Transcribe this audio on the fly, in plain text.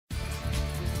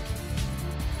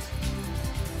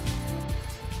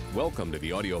Welcome to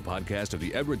the audio podcast of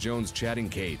the Edward Jones Chatting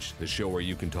Cage, the show where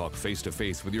you can talk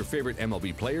face-to-face with your favorite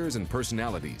MLB players and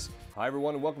personalities. Hi,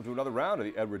 everyone, and welcome to another round of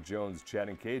the Edward Jones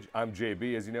Chatting Cage. I'm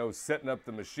JB, as you know, setting up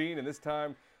the machine, and this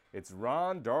time it's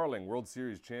Ron Darling, World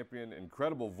Series champion,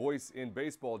 incredible voice in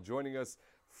baseball, joining us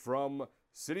from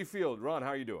Citi Field. Ron, how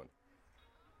are you doing?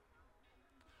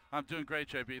 I'm doing great,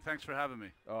 JB. Thanks for having me.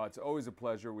 It's always a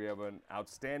pleasure. We have an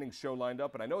outstanding show lined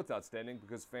up, and I know it's outstanding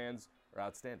because fans are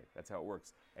outstanding. That's how it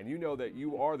works. And you know that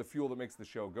you are the fuel that makes the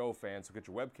show go, fans. So get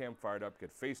your webcam fired up,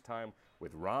 get FaceTime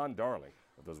with Ron Darling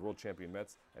of those world champion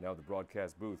Mets, and now at the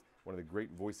broadcast booth, one of the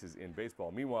great voices in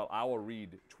baseball. Meanwhile, I will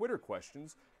read Twitter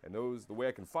questions, and those, the way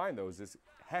I can find those is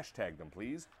hashtag them,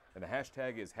 please. And the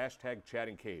hashtag is hashtag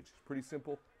Chatting Cage. It's pretty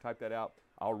simple. Type that out.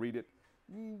 I'll read it.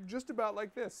 Just about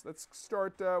like this. Let's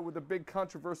start with a big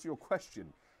controversial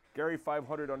question. Gary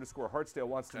 500_ Hartsdale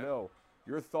wants to know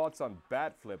your thoughts on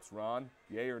bat flips, Ron.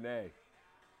 Yay or nay?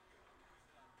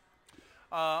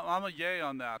 I'm a yay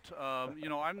on that. You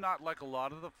know, I'm not like a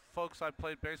lot of the folks I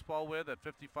played baseball with at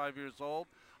 55 years old.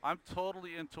 I'm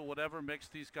totally into whatever makes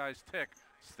these guys tick.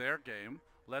 It's their game.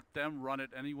 Let them run it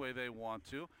any way they want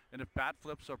to. And if bat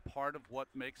flips are part of what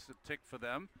makes it tick for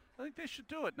them, I think they should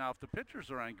do it. Now, if the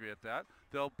pitchers are angry at that,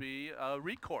 there'll be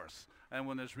recourse. And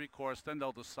when there's recourse, then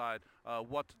they'll decide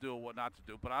what to do and what not to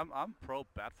do. But I'm pro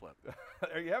bat flip.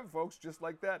 There you have it, folks. Just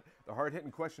like that. The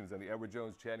hard-hitting questions on the Edward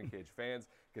Jones Chatting Cage. Fans,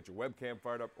 get your webcam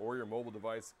fired up or your mobile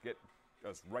device. Get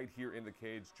us right here in the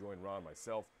cage. Join Ron,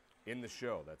 myself, in the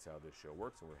show. That's how this show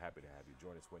works, and we're happy to have you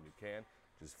join us when you can.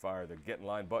 Just fire the Get in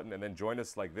Line button and then join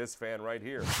us like this fan right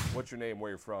here. What's your name,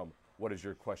 where you're from? What is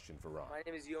your question for Ron? My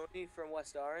name is Yoni from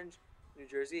West Orange, New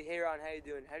Jersey. Hey, Ron, how you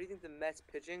doing? How do you think the Mets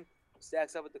pitching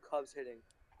stacks up with the Cubs hitting?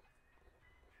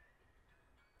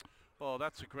 Well,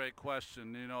 that's a great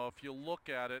question. You know, if you look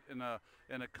at it in a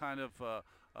kind of a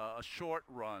short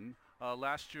run,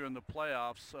 last year in the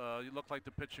playoffs, it looked like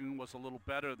the pitching was a little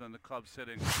better than the Cubs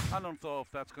hitting. I don't know if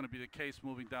that's going to be the case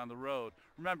moving down the road.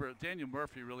 Remember, Daniel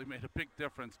Murphy really made a big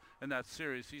difference in that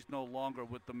series. He's no longer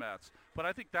with the Mets. But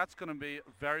I think that's going to be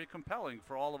very compelling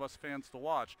for all of us fans to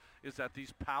watch, is that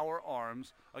these power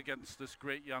arms against this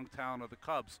great young talent of the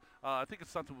Cubs. I think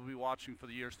it's something we'll be watching for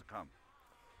the years to come.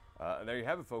 And there you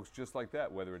have it, folks, just like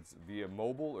that, whether it's via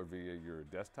mobile or via your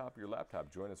desktop or your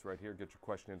laptop. Join us right here. Get your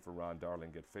question in for Ron Darling.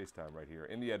 Get FaceTime right here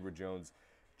in the Edward Jones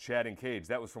Chatting Cage.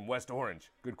 That was from West Orange.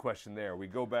 Good question there. We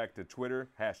go back to Twitter,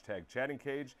 hashtag Chatting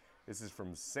Cage. This is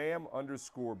from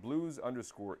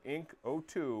Sam_Blues_Inc.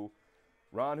 02.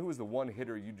 Ron, who is the one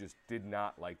hitter you just did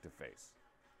not like to face?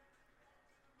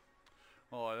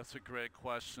 Oh, that's a great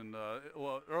question.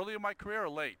 Well, early in my career or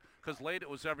late? Because late it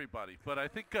was everybody. But I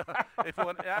think if it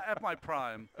went at my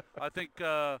prime, I think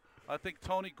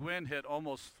Tony Gwynn hit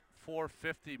almost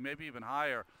 450, maybe even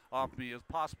higher off me. It's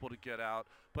possible to get out.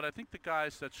 But I think the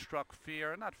guys that struck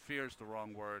fear, and not fear is the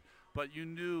wrong word, but you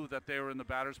knew that they were in the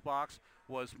batter's box,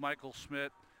 was Michael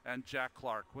Schmidt and Jack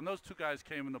Clark. When those two guys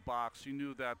came in the box, you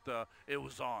knew that it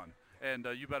was on, and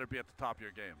you better be at the top of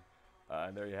your game.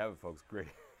 And there you have it, folks. Great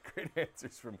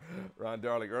answers from Ron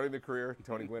Darling. Early in the career,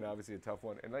 Tony Gwynn, obviously a tough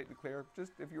one. And late in the career,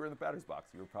 just if you were in the batter's box,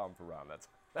 you were a problem for Ron. That's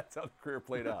how the career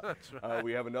played out. That's right.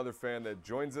 We have another fan that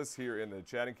joins us here in the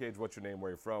Chatting Cage. What's your name, where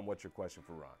you're from? What's your question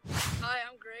for Ron? Hi,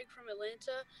 I'm Greg from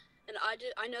Atlanta, and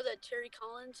I know that Terry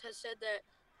Collins has said that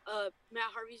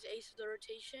Matt Harvey's ace of the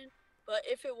rotation, but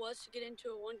if it was to get into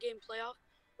a one-game playoff,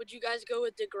 would you guys go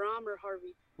with DeGrom or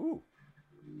Harvey? Ooh.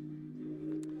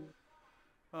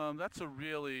 That's a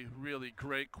really, really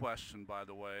great question, by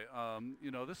the way.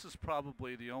 You know, this is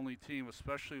probably the only team,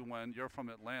 especially when you're from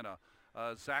Atlanta.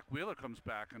 Zach Wheeler comes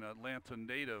back, an Atlanta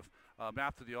native,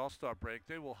 after the All-Star break.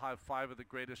 They will have 5 of the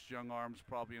greatest young arms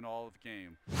probably in all of the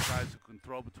game. Guys who can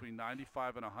throw between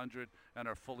 95 and 100 and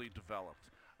are fully developed.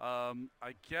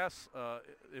 I guess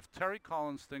if Terry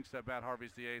Collins thinks that Matt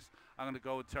Harvey's the ace, I'm going to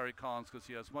go with Terry Collins because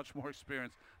he has much more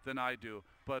experience than I do.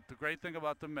 But the great thing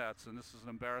about the Mets, and this is an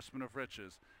embarrassment of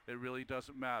riches, it really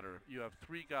doesn't matter. You have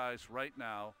 3 guys right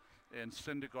now in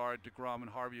Syndergaard, DeGrom, and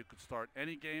Harvey who could start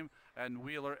any game, and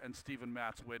Wheeler and Steven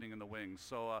Matz waiting in the wings.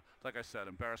 So, like I said,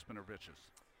 embarrassment of riches.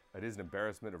 It is an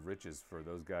embarrassment of riches for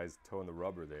those guys toeing the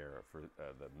rubber there for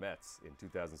the Mets in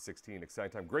 2016.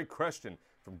 Exciting time. Great question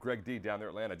from Greg D. down there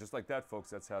in Atlanta. Just like that, folks,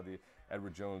 that's how the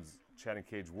Edward Jones Chatting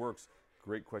Cage works.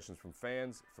 Great questions from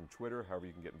fans, from Twitter. However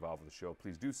you can get involved with the show,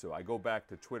 please do so. I go back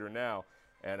to Twitter now,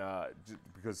 and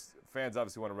because fans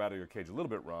obviously want to rattle your cage a little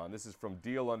bit, Ron. This is from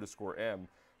Deal_M.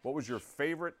 What was your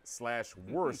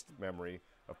favorite/worst memory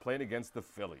of playing against the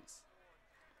Phillies?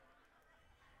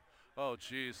 Oh,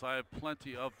 geez, I have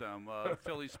plenty of them.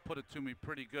 Phillies put it to me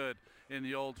pretty good in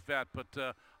the old vet,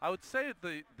 but I would say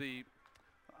the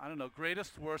I don't know,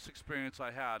 greatest worst experience I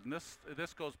had, and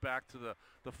this goes back to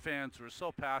the fans who are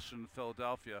so passionate in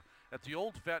Philadelphia. At the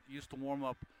old vet, used to warm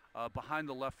up behind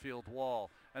the left field wall,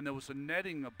 and there was a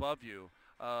netting above you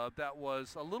that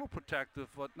was a little protective,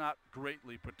 but not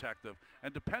greatly protective.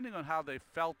 And depending on how they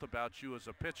felt about you as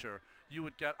a pitcher, you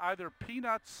would get either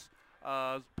peanuts,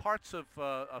 parts of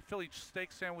Philly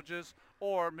steak sandwiches,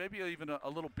 or maybe even a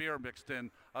little beer mixed in,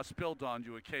 spilled on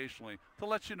you occasionally to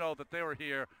let you know that they were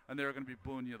here and they were going to be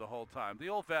booing you the whole time. The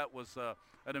old vet was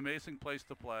an amazing place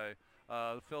to play.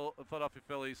 The Philadelphia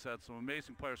Phillies had some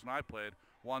amazing players when I played.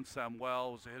 Juan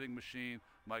Samuel was a hitting machine,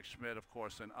 Mike Schmidt, of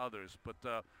course, and others. But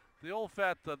the old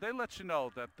vet, they let you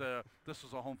know that this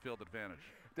was a home field advantage.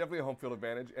 Definitely a home field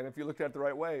advantage, and if you looked at it the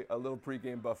right way, a little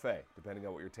pregame buffet, depending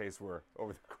on what your tastes were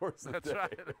over the course of the day.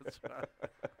 That's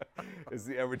right. It's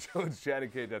the Edward Jones Chatting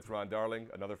Cage. That's Ron Darling,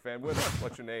 another fan with us.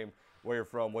 What's your name? Where you're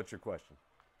from? What's your question?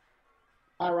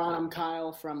 Hi, Ron. I'm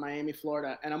Kyle from Miami,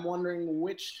 Florida, and I'm wondering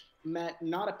which Met,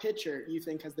 not a pitcher, you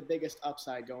think has the biggest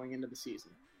upside going into the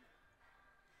season?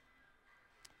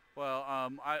 Well,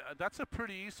 that's a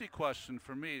pretty easy question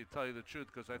for me, to tell you the truth,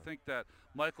 because I think that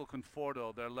Michael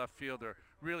Conforto, their left fielder,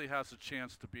 really has a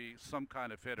chance to be some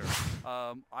kind of hitter.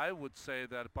 I would say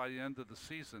that by the end of the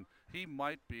season, he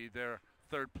might be their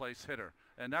third-place hitter.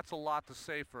 And that's a lot to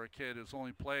say for a kid who's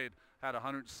only had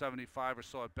 175 or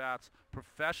so at-bats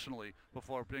professionally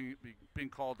before being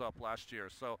called up last year.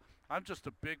 So I'm just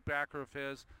a big backer of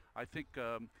his. I think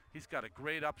he's got a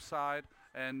great upside,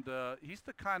 and he's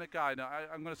the kind of guy. Now,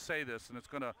 I'm going to say this, and it's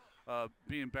going to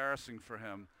be embarrassing for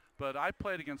him, but I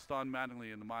played against Don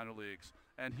Mattingly in the minor leagues,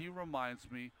 and he reminds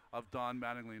me of Don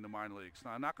Mattingly in the minor leagues.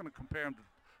 Now, I'm not going to compare him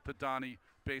to Donnie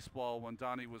baseball when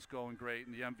Donnie was going great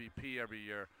and the MVP every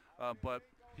year, but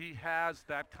he has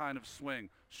that kind of swing,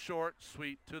 short,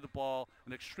 sweet, to the ball,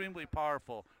 and extremely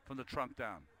powerful from the trunk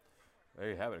down. There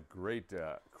you have it. Great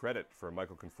credit for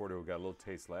Michael Conforto, who got a little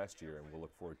taste last year, and we'll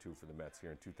look forward to for the Mets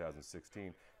here in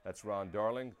 2016. That's Ron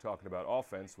Darling talking about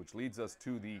offense, which leads us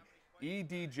to the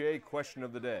EDJ question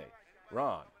of the day.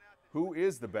 Ron, who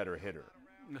is the better hitter,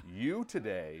 you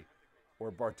today or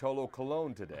Bartolo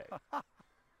Colon today?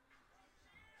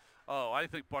 Oh, I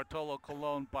think Bartolo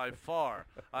Colon by far.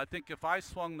 I think if I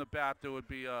swung the bat, there would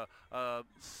be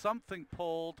something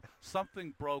pulled,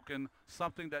 something broken,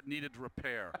 something that needed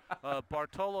repair.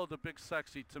 Bartolo, the big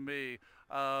sexy, to me,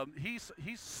 he's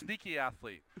sneaky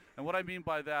athlete. And what I mean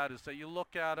by that is that you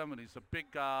look at him and he's a big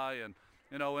guy, and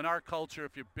you know, in our culture,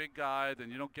 if you're a big guy,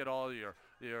 then you don't get all your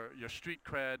street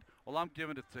cred. Well, I'm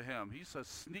giving it to him. He's a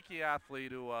sneaky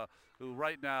athlete who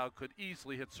right now could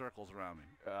easily hit circles around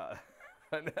me.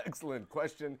 An excellent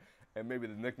question, and maybe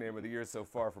the nickname of the year so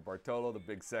far for Bartolo, the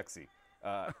Big Sexy.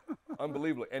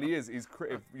 Unbelievable. And he is.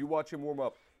 If you watch him warm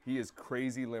up, he is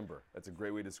crazy limber. That's a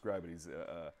great way to describe it. He's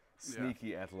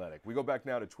sneaky athletic. We go back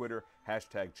now to Twitter.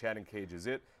 Hashtag Chatting Cage is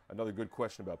it. Another good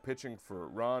question about pitching for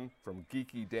Ron from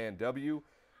Geeky Dan W.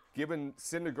 Given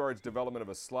Syndergaard's development of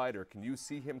a slider, can you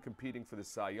see him competing for the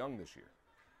Cy Young this year?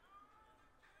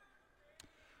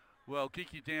 Well,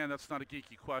 Geeky Dan, that's not a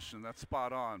geeky question. That's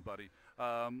spot on, buddy.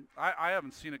 I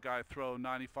haven't seen a guy throw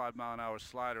 95-mile-an-hour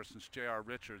slider since J.R.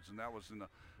 Richards, and that was in the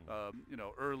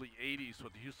early 80s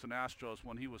with the Houston Astros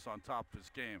when he was on top of his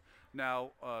game.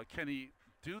 Now, can he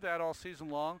do that all season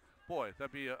long? Boy,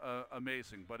 that'd be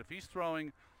amazing. But if he's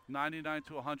throwing 99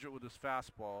 to 100 with his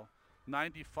fastball,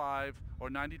 95 or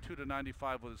 92 to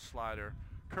 95 with his slider,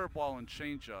 curveball and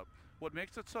changeup, what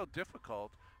makes it so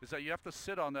difficult is that you have to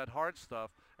sit on that hard stuff,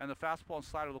 and the fastball and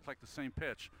slider look like the same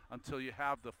pitch until you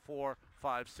have the 4,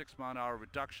 5, 6 mile-an-hour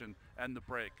reduction and the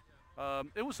break.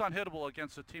 It was unhittable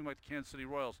against a team like the Kansas City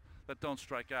Royals that don't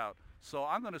strike out. So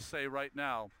I'm going to say right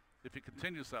now, if he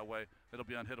continues that way, it'll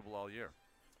be unhittable all year.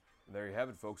 And there you have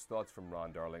it, folks. Thoughts from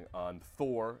Ron Darling on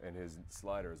Thor and his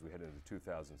slider as we head into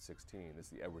 2016. This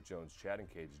is the Edward Jones Chatting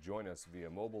Cage. Join us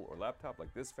via mobile or laptop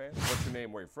like this fan. What's your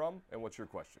name, where you're from, and what's your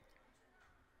question?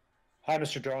 Hi,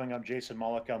 Mr. Darling. I'm Jason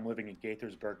Mullick. I'm living in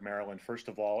Gaithersburg, Maryland. First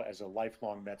of all, as a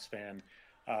lifelong Mets fan,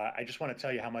 I just want to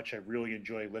tell you how much I really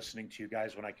enjoy listening to you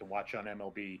guys when I can watch on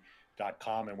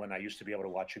MLB.com and when I used to be able to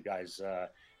watch you guys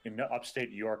in upstate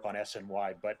New York on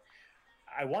SNY. But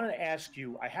I wanted to ask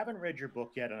you, I haven't read your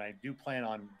book yet, and I do plan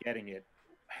on getting it.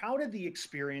 How did the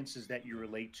experiences that you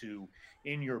relate to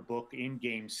in your book in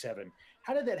Game 7,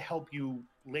 how did that help you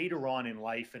later on in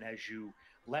life and as you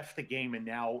left the game and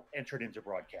now entered into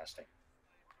broadcasting?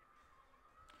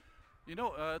 You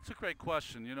know, it's a great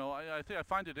question. You know, I think I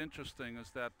find it interesting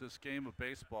is that this game of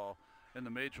baseball in the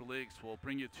major leagues will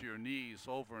bring you to your knees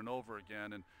over and over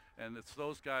again, and it's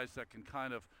those guys that can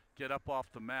kind of get up off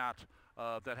the mat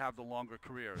that have the longer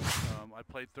careers. I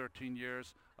played 13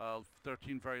 years,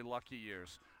 13 very lucky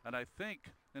years, and I think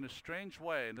in a strange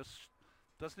way, and this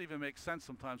doesn't even make sense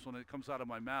sometimes when it comes out of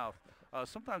my mouth,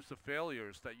 sometimes the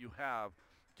failures that you have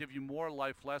give you more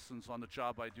life lessons on the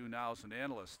job I do now as an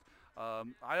analyst.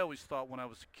 I always thought when I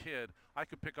was a kid I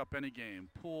could pick up any game,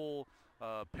 pool,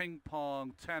 ping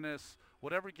pong, tennis,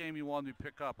 whatever game you wanted me to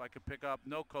pick up, I could pick up,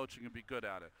 no coaching, and be good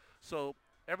at it. So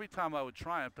every time I would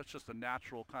triumph, that's just a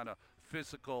natural kind of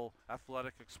physical,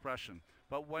 athletic expression.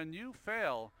 But when you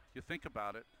fail, you think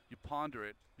about it, you ponder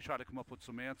it, you try to come up with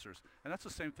some answers. And that's the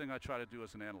same thing I try to do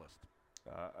as an analyst.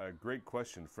 A great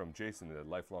question from Jason, a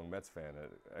lifelong Mets fan. An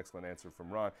excellent answer from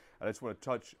Ron. I just want to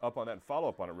touch up on that and follow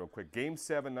up on it real quick. Game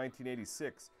 7,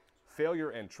 1986,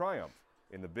 failure and triumph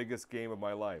in the biggest game of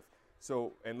my life.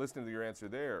 So, and listening to your answer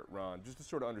there, Ron, just to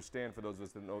sort of understand for those of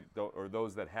us that know, or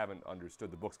those that haven't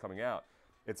understood the book's coming out,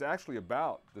 it's actually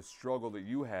about the struggle that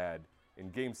you had in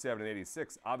Game 7 in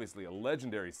 86, obviously a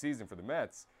legendary season for the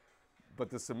Mets, but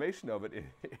the summation of it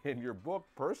in your book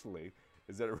personally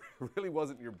is that it really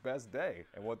wasn't your best day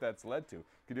and what that's led to.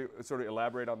 Could you sort of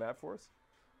elaborate on that for us?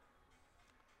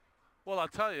 Well, I'll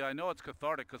tell you, I know it's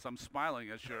cathartic because I'm smiling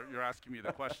as you're asking me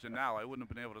the question now. I wouldn't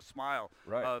have been able to smile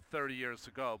 30 years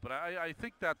ago. But I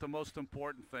think that the most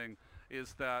important thing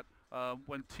is that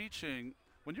when teaching,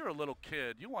 when you're a little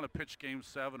kid, you want to pitch Game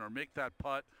 7 or make that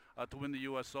putt to win the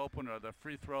U.S. Open or the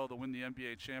free throw to win the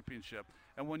NBA championship.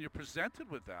 And when you're presented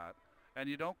with that and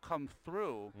you don't come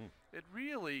through, it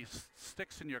really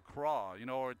sticks in your craw, you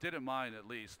know, or it did in mine at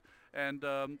least. And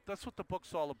that's what the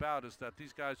book's all about, is that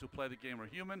these guys who play the game are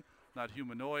human, not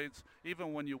humanoids.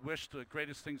 Even when you wish the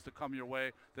greatest things to come your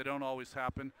way, they don't always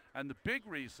happen. And the big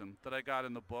reason that I got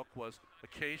in the book was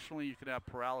occasionally you can have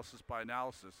paralysis by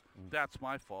analysis. That's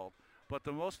my fault. But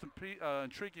the most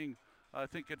intriguing, I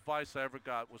think, advice I ever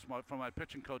got was from my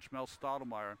pitching coach, Mel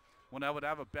Stottlemyre. When I would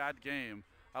have a bad game,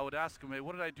 I would ask him, hey,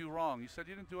 what did I do wrong? He said,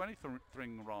 you didn't do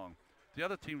anything wrong. The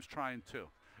other team's trying too.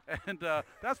 And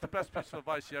that's the best piece of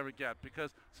advice you ever get,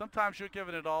 because sometimes you're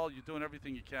giving it all, you're doing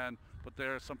everything you can, but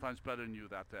they're sometimes better than you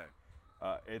that day.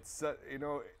 It's, you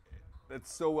know,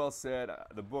 it's so well said.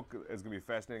 The book is going to be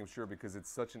fascinating, I'm sure, because it's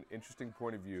such an interesting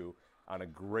point of view on a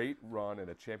great run in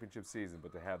a championship season,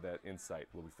 but to have that insight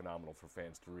will be phenomenal for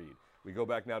fans to read. We go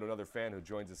back now to another fan who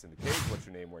joins us in the cage. What's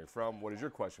your name, where you're from? What is your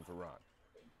question for Ron?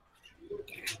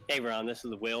 Hey, Ron, this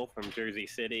is Will from Jersey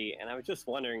City, and I was just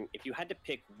wondering, if you had to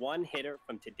pick one hitter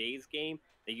from today's game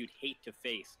that you'd hate to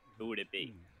face, who would it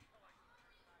be?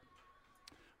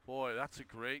 Boy, that's a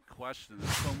great question.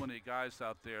 There's so many guys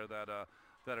out there that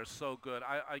are so good.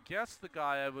 I guess the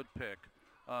guy I would pick,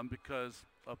 because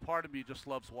a part of me just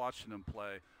loves watching him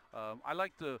play. I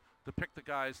like to pick the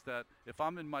guys that if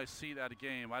I'm in my seat at a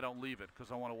game, I don't leave it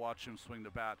because I want to watch him swing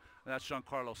the bat, and that's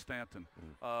Giancarlo Stanton.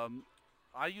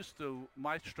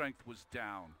 My strength was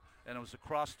down, and it was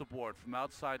across the board from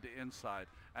outside to inside,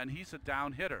 and he's a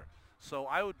down hitter. So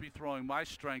I would be throwing my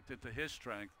strength into his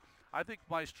strength. I think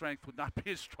my strength would not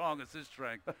be as strong as his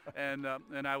strength, and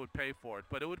I would pay for it.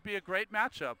 But it would be a great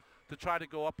matchup to try to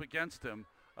go up against him.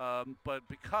 But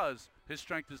because his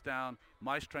strength is down,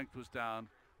 my strength was down,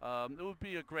 it would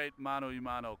be a great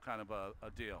mano-a-mano kind of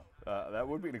a deal. That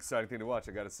would be an exciting thing to watch,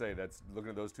 I got to say. That's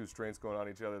looking at those two strengths going on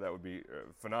each other, that would be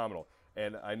phenomenal.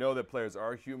 And I know that players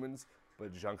are humans,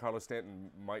 but Giancarlo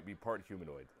Stanton might be part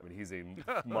humanoid. I mean, he's a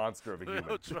monster of a human.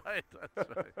 That's right. That's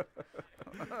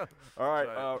right. All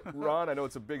right, Ron, I know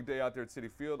it's a big day out there at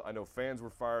Citi Field. I know fans were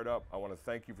fired up. I want to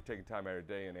thank you for taking time out of your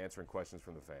day and answering questions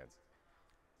from the fans.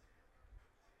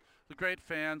 The great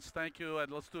fans, thank you,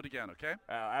 and let's do it again, okay?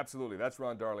 Absolutely. That's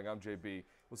Ron Darling. I'm JB.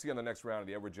 We'll see you on the next round of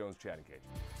the Edward Jones Chatting Cage.